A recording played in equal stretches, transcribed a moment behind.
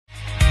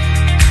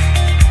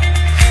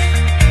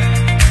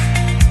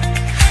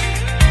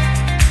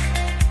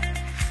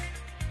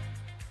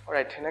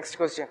next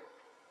question.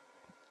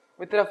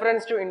 With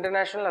reference to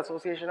International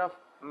Association of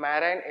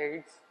Marine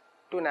Aids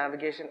to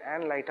Navigation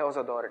and Lighthouse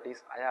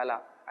Authorities,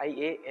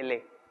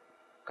 IALA,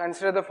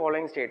 consider the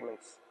following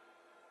statements.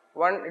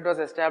 1. It was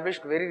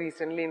established very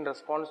recently in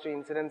response to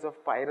incidents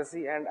of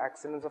piracy and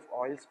accidents of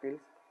oil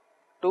spills.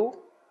 2.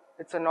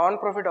 It's a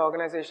non-profit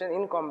organization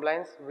in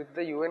compliance with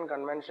the UN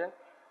Convention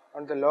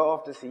on the Law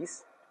of the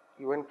Seas,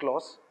 UN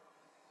clause.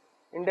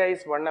 India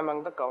is one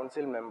among the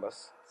council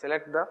members.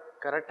 Select the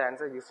correct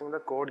answer using the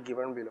code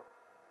given below.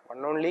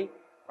 1 only,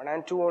 1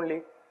 and 2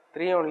 only,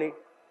 3 only,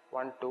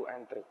 1, 2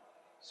 and 3.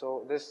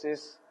 So this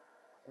is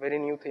a very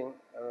new thing.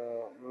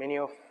 Many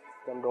of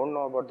them don't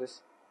know about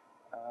this.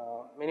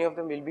 Many of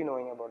them will be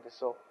knowing about this.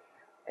 So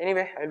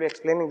anyway, I will be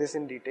explaining this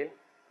in detail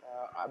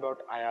about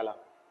Iala.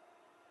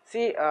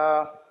 See,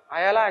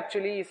 Iala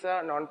actually is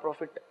a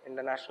non-profit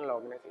international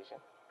organization,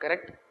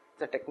 correct?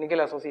 It's a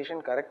technical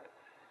association, correct?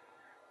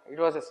 It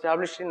was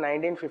established in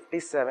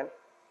 1957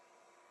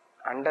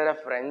 under a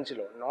French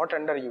law, not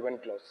under UN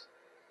clause.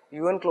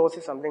 UN clause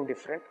is something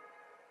different.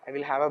 I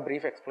will have a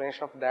brief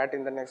explanation of that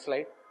in the next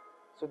slide.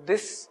 So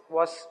this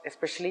was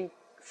especially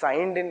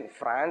signed in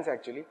France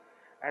actually,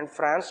 and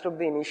France took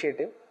the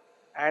initiative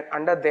and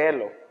under their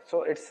law.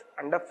 So it's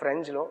under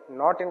French law,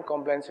 not in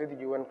compliance with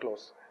UN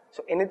clause.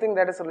 So anything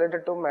that is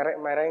related to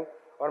marine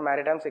or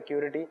maritime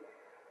security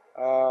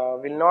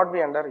will not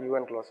be under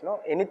UN clause. No,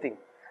 anything.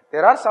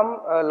 There are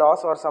some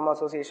laws or some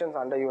associations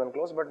under UN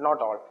clause, but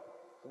not all.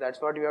 So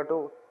that's what you have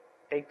to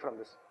take from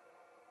this.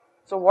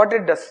 So what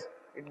it does,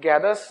 it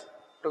gathers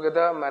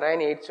together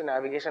marine aids to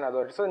navigation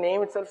authorities. So the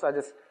name itself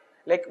suggests,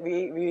 like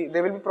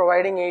they will be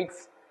providing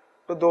aids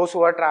to those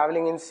who are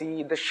traveling in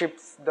sea, the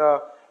ships,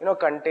 the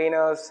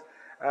containers,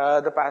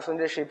 the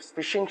passenger ships,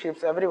 fishing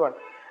ships, everyone.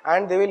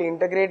 And they will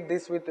integrate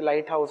this with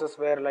lighthouses,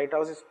 where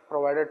lighthouse is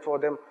provided for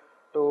them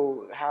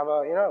to have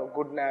a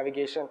good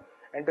navigation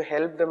and to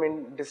help them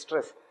in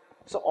distress.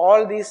 So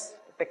all these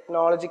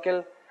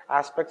technological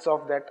aspects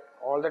of that,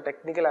 all the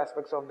technical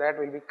aspects of that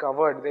will be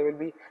covered. They will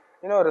be,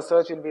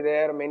 research will be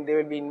there. I mean, they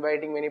will be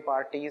inviting many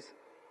parties.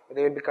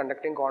 They will be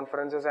conducting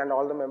conferences, and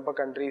all the member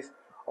countries,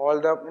 all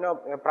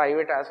the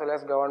private as well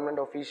as government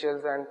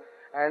officials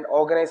and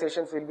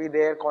organizations will be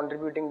there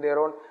contributing their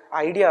own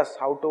ideas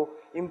how to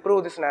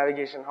improve this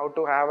navigation, how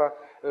to have a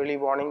early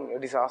warning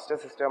disaster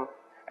system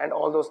and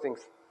all those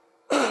things.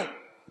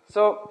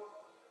 So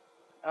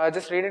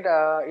just read it.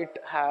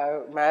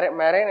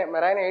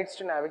 Marine aids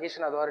to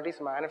navigation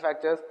authorities,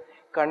 manufacturers,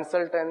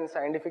 consultants,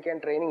 scientific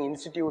and training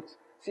institutes,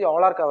 see,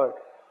 all are covered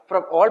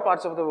from all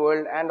parts of the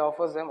world and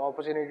offers them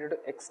opportunity to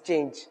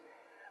exchange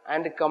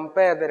and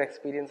compare their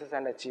experiences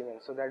and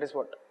achievements. So that is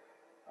what.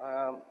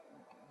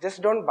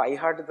 Just don't by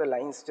heart the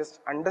lines, just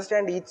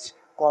understand each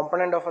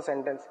component of a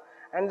sentence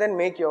and then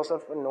make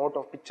yourself a note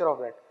of picture of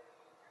that.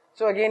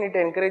 So again, it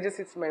encourages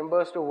its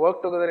members to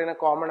work together in a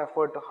common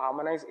effort to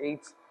harmonize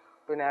aids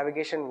to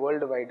navigation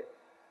worldwide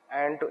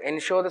and to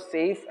ensure the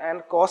safe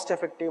and cost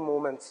effective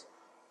movements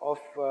of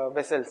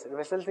vessels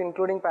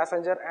including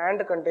passenger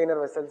and container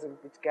vessels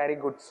which carry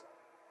goods,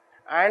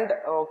 and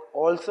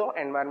also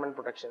environment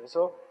protection.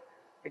 So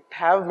it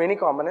have many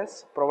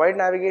components: provide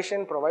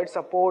navigation, provide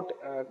support,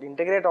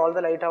 integrate all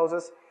the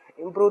lighthouses,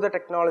 improve the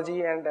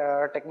technology and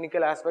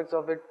technical aspects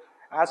of it,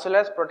 as well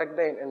as protect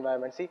the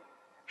environment. See,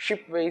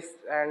 ship waste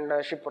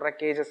and ship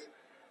wreckages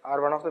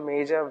are one of the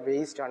major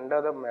waste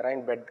under the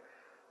marine bed.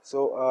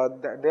 So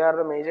they are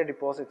the major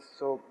deposits.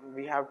 So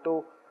we have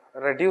to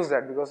reduce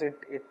that, because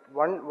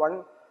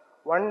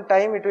one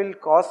time it will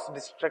cause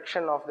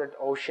destruction of that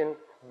ocean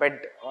bed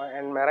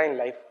and marine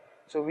life.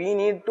 So we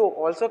need to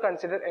also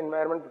consider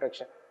environment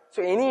protection.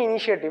 So any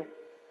initiative,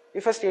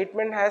 if a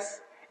statement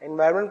has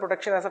environment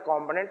protection as a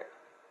component,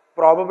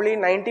 probably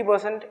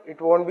 90%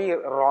 it won't be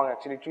wrong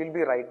actually, it will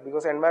be right,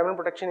 because environment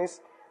protection is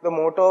the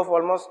motto of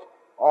almost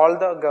all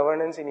the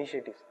governance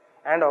initiatives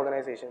and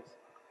organizations.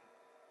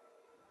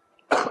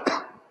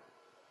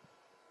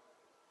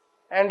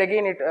 And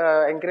again, it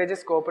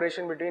encourages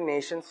cooperation between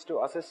nations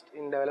to assist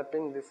in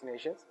developing these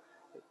nations,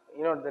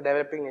 the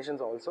developing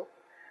nations also.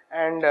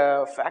 And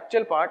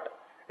factual part,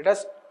 it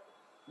has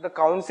the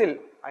council,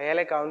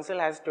 Iala council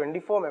has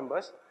 24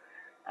 members,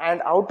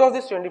 and out of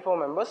these 24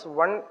 members,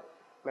 one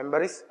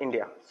member is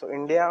India. So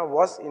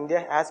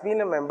India has been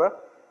a member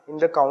in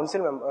the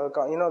council.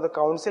 The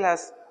council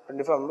has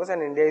 24 members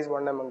and India is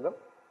one among them.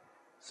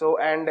 So,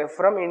 and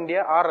from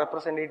India, our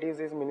representatives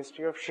is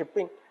Ministry of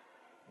Shipping,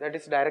 that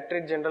is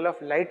Directorate General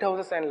of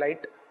Lighthouses and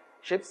Light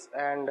Ships,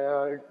 and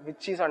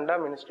which is under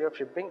Ministry of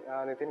Shipping,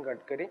 Nitin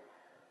Gadkari.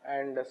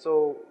 And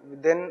so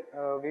then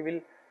we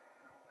will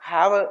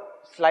have a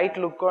slight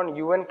look on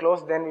UN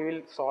clause, then we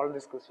will solve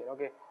this question.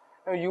 Okay.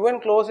 Now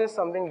UN clause is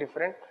something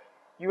different.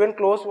 UN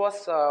clause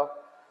was,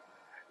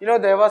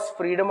 there was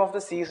freedom of the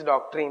seas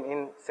doctrine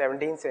in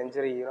 17th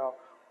century,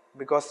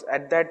 because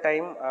at that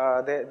time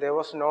there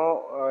was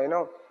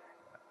no,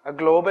 a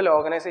global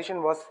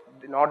organization was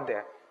not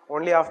there.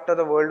 Only after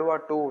the World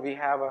War II we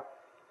have a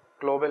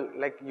global,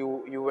 like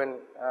UN,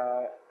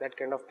 that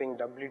kind of thing,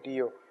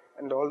 WTO,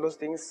 and all those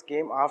things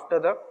came after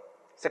the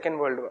Second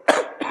World War.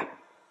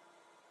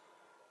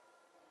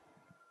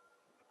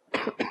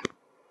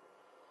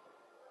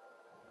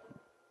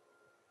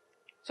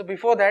 So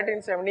before that, in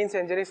 17th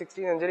century, 16th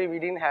century, we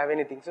didn't have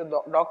anything.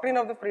 So doctrine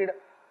of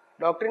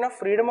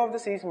freedom of the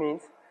seas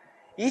means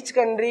each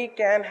country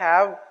can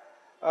have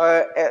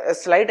a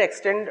slight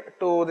extent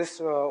to this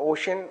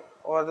ocean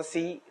or the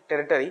sea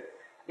territory.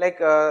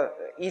 Like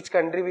each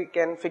country we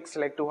can fix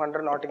like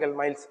 200 nautical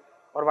miles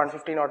or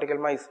 150 nautical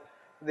miles.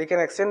 They can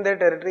extend their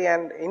territory,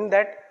 and in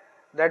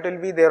that will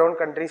be their own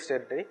country's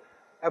territory.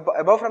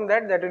 Above from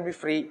that will be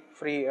free.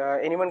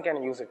 Anyone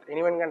can use it.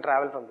 Anyone can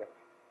travel from there.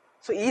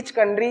 So each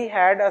country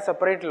had a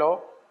separate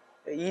law,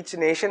 each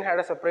nation had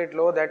a separate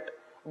law that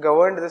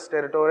governed this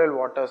territorial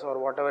waters or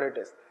whatever it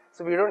is.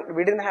 So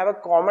we didn't have a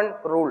common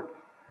rule.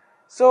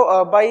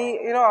 So by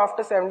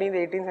after 17th,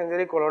 18th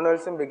century,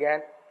 colonialism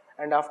began,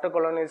 and after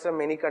colonialism,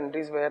 many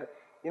countries were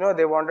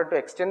they wanted to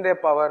extend their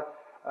power.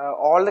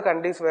 All the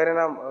countries were in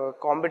a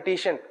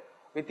competition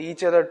with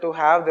each other to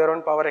have their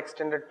own power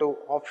extended to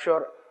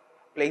offshore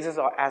places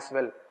as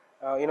well.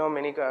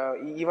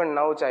 Even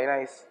now China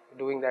is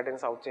doing that in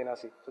South China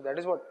Sea. So that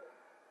is what.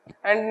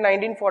 And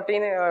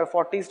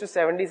 1940s to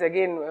 70s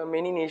again,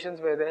 many nations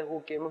were there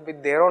who came up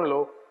with their own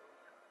law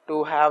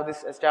to have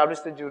this establish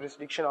the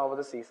jurisdiction over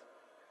the seas.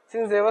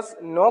 Since there was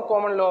no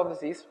common law of the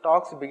seas,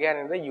 talks began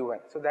in the UN.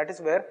 So that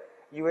is where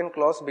UN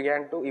clause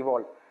began to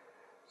evolve.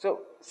 So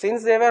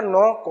since there were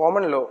no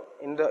common law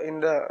in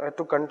the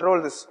to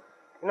control this,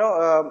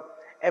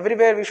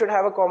 everywhere we should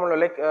have a common law.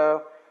 Like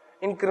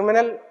in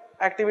criminal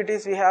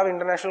activities, we have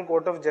International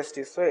Court of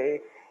Justice. So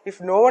if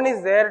no one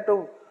is there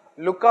to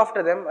look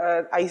after them,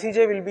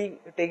 ICJ will be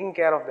taking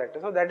care of that.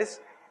 So that is,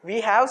 we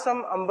have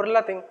some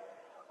umbrella thing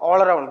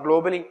all around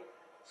globally.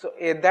 So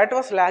that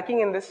was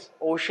lacking in this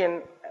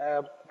ocean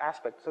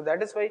aspect. So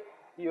that is why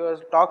your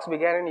talks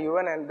began in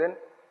UN, and then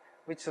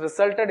which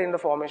resulted in the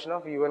formation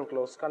of UN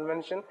Clause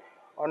Convention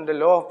on the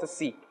Law of the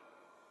Sea.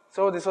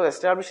 So this was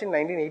established in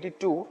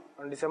 1982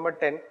 on December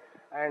 10,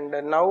 and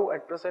now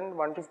at present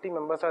 150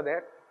 members are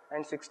there,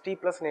 and 60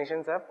 plus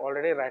nations have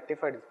already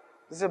ratified it.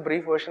 This is a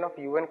brief version of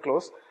UN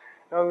Clause.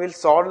 Now we will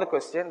solve the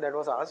question that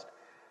was asked.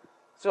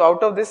 So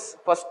out of this,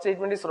 first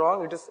statement is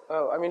wrong. It is,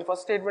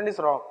 first statement is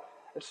wrong.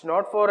 It's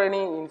not for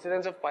any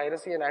incidents of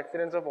piracy and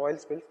accidents of oil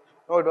spills.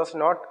 No, it was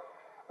not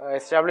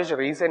established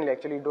recently.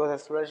 Actually, it was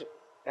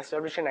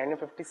established in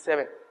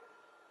 1957.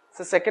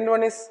 So second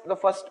one is, the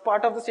first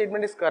part of the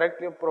statement is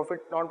correct,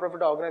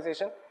 non-profit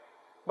organization,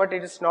 but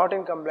it is not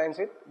in compliance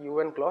with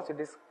UN clause. It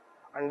is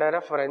under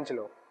a French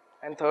law.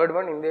 And third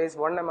one, India is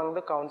one among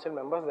the council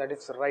members. That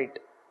is right.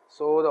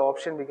 So the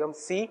option becomes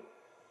C,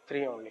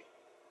 3 only.